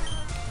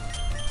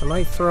 I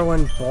might throw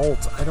in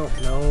Bolt. I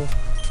don't know.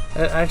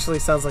 That actually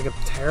sounds like a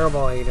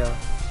terrible idea.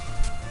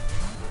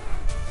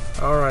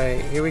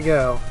 Alright, here we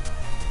go.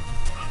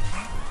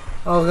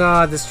 Oh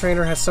god, this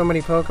trainer has so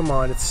many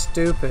Pokemon. It's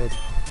stupid.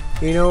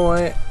 You know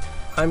what?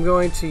 I'm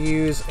going to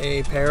use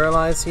a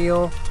Paralyze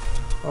Heal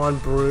on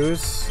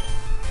Bruce.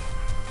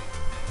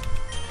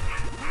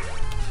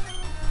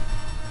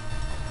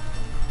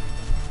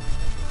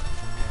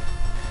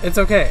 It's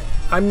okay.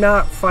 I'm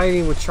not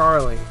fighting with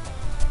Charlie.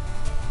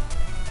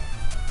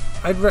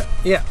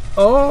 Yeah.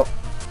 Oh!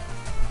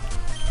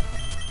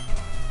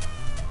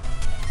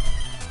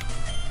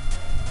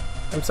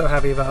 I'm so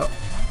happy about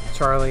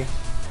Charlie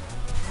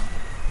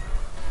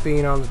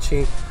being on the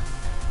cheap.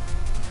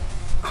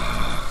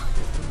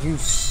 You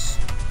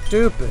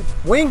stupid.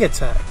 Wing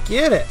attack.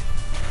 Get it.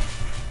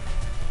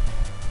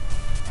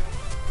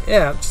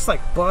 Yeah, just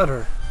like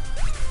butter.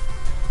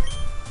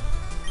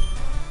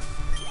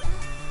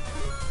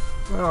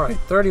 Alright,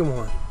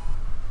 31.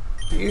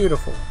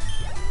 Beautiful.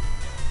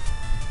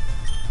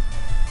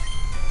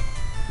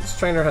 This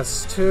trainer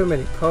has too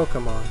many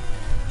Pokemon.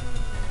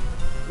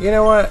 You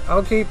know what?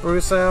 I'll keep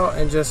Bruce out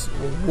and just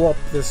whoop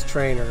this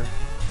trainer.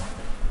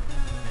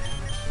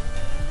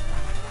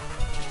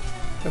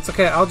 It's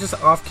okay, I'll just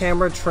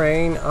off-camera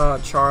train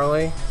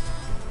Charlie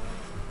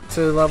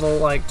to level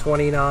like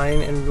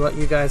 29 and let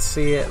you guys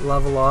see it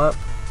level up.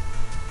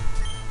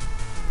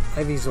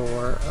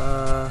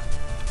 Ivysaur,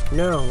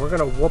 no, we're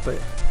gonna whoop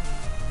it.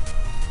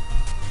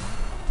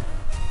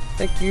 I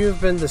think you've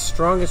been the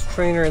strongest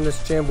trainer in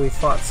this gym we've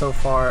fought so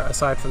far,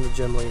 aside from the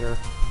gym leader.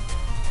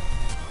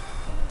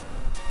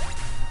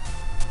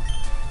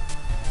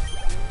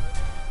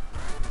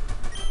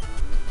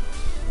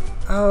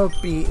 Oh,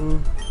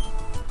 beaten.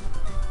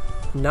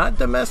 Not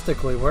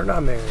domestically, we're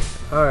not married.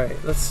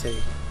 Alright, let's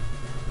see.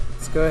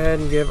 Let's go ahead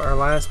and give our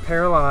last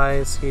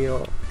Paralyze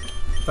heal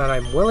that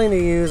I'm willing to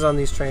use on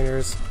these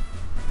trainers.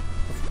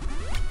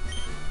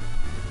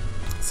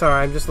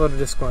 Sorry, I'm just a little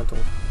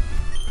disgruntled.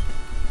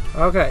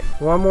 Okay,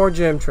 one more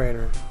gym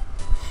trainer.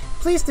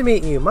 Pleased to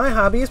meet you. My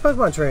hobby is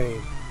Pokemon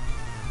training.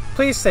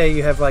 Please say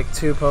you have like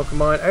 2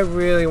 Pokemon. I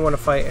really want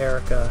to fight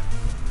Erica.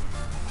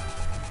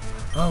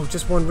 Oh,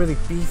 just one really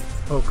beefy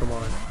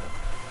Pokemon.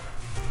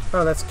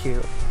 Oh, that's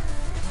cute.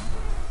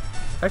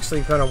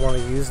 Actually, kind of want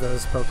to use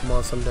those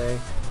Pokemon someday.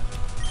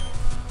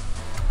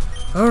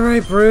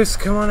 Alright, Bruce,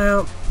 come on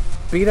out.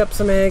 Beat up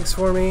some eggs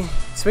for me.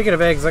 Speaking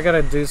of eggs, I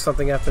gotta do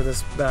something after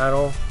this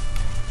battle.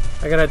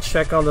 I gotta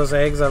check on those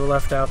eggs I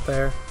left out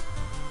there.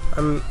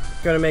 I'm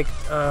gonna make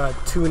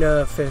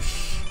tuna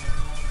fish,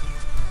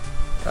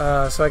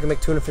 so I can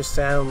make tuna fish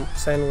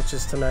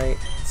sandwiches tonight.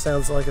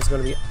 Sounds like it's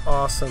gonna be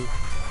awesome.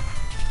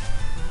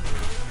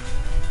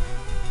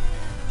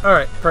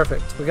 Alright,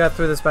 perfect. We got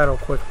through this battle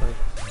quickly.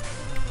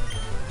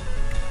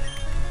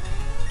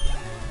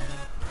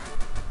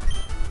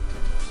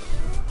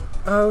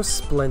 Oh,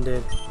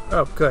 splendid.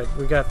 Oh, good.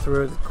 We got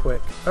through it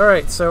quick.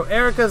 Alright, so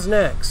Erica's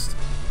next.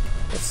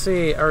 Let's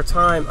see, our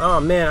time. Oh,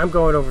 man, I'm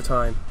going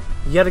overtime.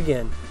 Yet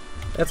again.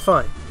 That's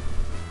fine.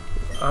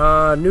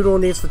 Noodle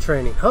needs the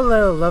training.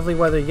 Hello, lovely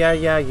weather.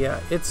 Yeah.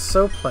 It's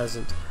so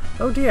pleasant.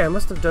 Oh, dear, I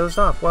must have dozed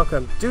off.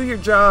 Welcome. Do your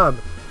job.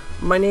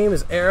 My name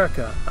is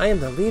Erica. I am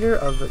the leader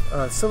of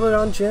the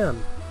Celadon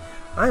Gym.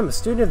 I am a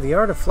student of the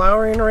art of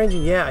flowering and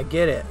arranging. Yeah, I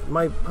get it.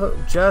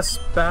 Just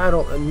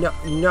battle.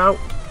 No.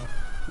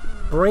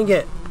 Bring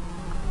it.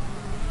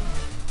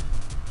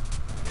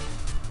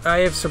 I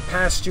have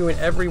surpassed you in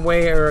every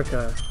way,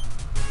 Erica.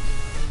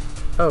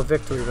 Oh,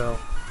 victory bell.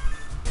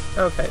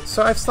 Okay,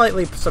 so I've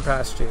slightly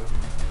surpassed you.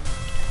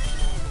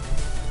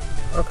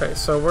 Okay,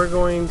 so we're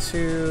going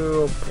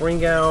to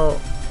bring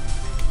out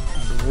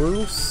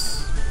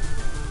Bruce.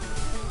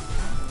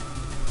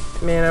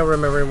 Man, I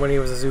remember when he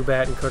was a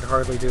Zubat and could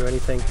hardly do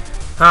anything.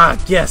 Ah,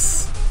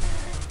 yes!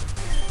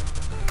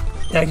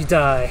 Now you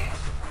die.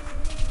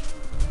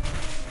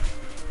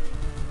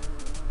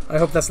 I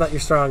hope that's not your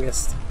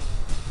strongest.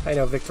 I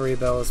know Victory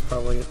Bell is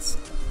probably its...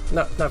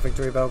 Not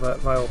Victory Bell, but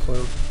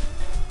Vileplume.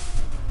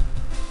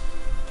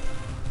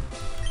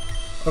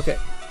 Okay.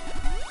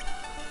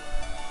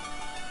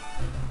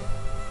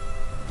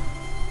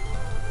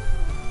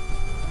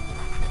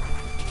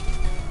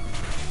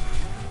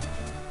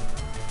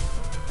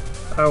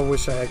 I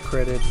wish I had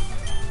critted.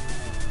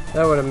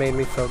 That would have made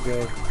me feel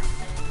good.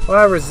 Well,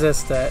 I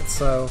resist that,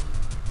 so...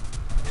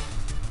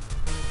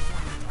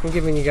 I'm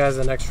giving you guys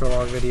an extra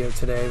long video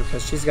today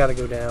because she's got to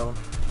go down.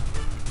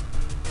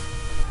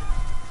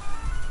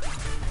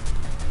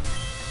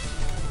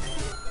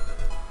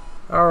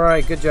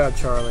 Alright, good job,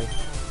 Charlie.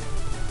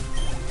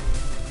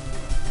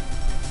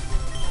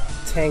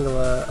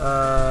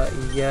 Tangela,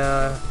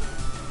 yeah.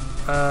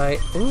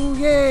 Ooh,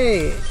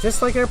 yay!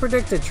 Just like I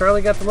predicted,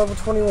 Charlie got to level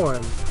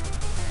 21.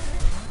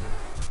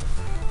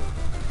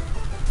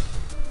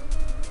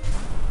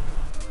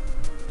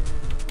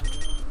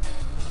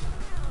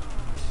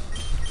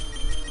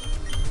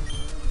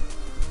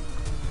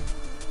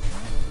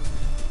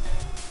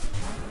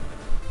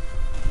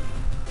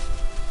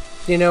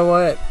 You know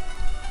what?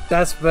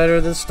 That's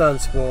better than Stun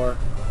Spore.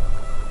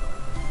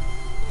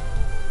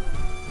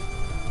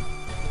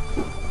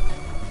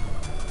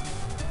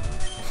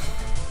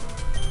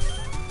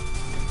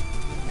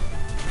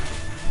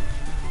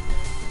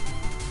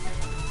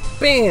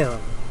 Bam!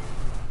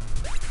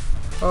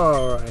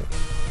 Alright.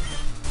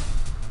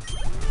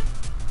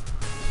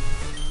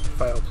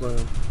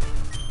 Vileplume.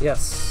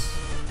 Yes.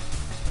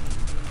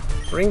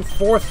 Bring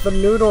forth the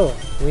Noodle!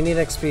 We need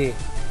XP.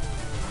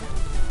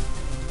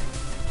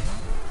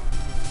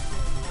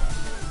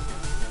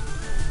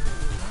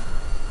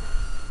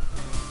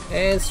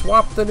 And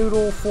swap the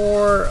Noodle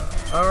for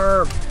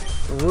our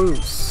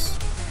Bruce.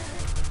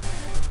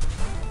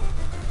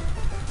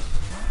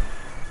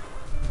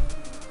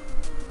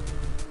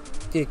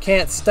 You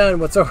can't stun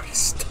what's already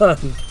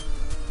stunned.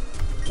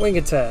 Wing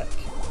attack.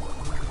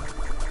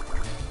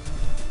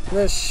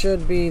 This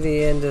should be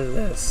the end of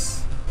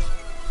this.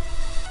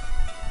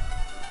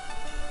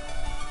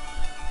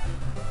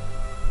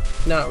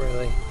 Not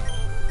really.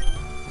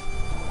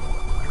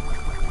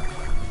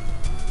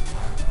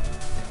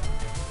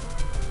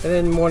 I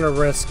didn't want to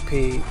risk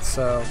Pete,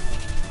 so...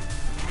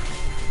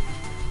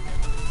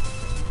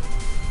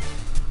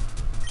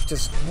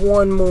 Just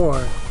one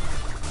more.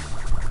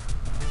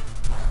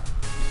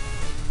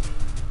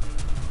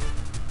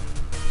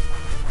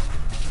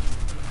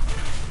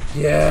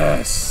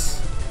 Yes!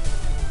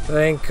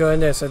 Thank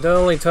goodness. It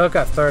only took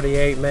us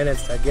 38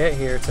 minutes to get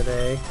here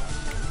today.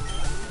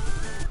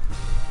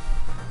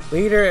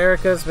 Leader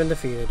Erica's been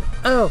defeated.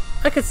 Oh,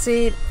 I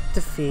concede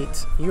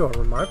defeat. You are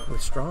remarkably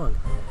strong.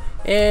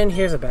 And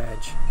here's a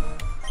badge.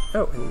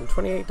 Oh, and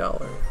 $28.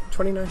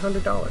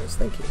 $2,900.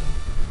 Thank you.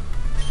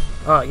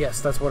 Ah, yes,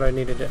 that's what I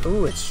needed to...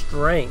 Ooh, it's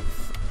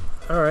strength.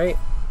 Alright.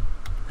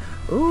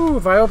 Ooh,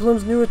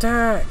 Vileplume's new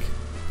attack.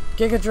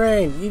 Giga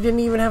Drain. You didn't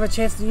even have a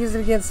chance to use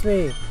it against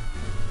me.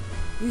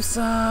 You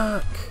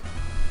suck.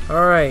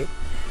 Alright.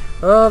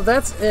 Oh,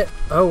 that's it.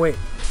 Oh, wait.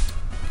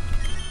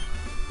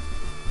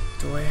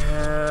 Do I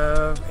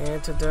have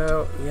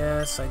antidote?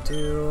 Yes, I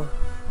do.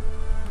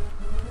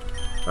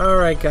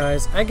 Alright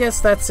guys, I guess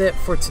that's it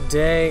for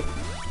today.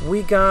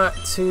 We got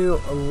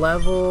to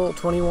level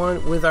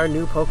 21 with our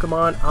new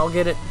Pokemon. I'll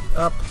get it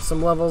up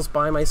some levels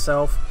by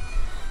myself.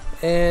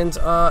 And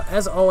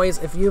as always,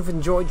 if you've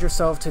enjoyed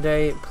yourself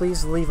today,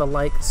 please leave a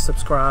like,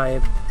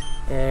 subscribe,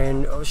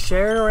 and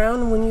share it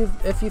around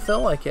if you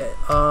feel like it.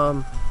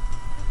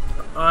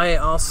 I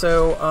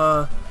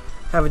also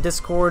have a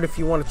Discord if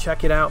you want to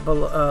check it out.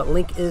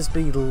 Link is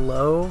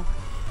below.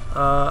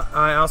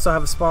 I also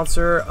have a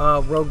sponsor,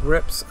 Rogue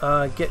Grips.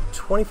 Get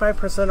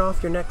 25%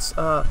 off your next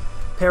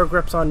pair of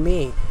grips on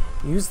me.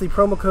 Use the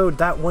promo code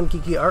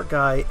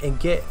ThatOneGeekyArtGuy and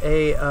get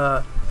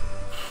a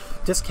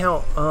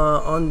discount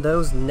on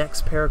those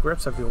next pair of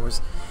grips of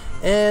yours.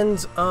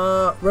 And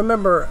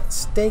remember,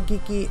 stay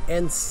geeky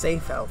and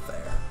safe out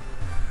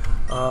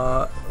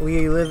there.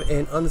 We live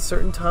in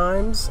uncertain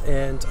times,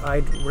 and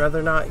I'd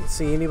rather not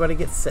see anybody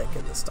get sick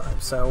in this time.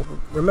 So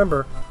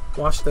remember,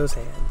 wash those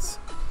hands.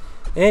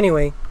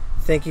 Anyway,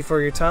 thank you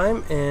for your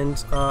time,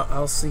 and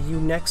I'll see you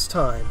next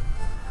time.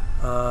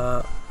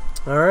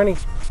 Alrighty,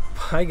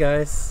 bye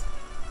guys.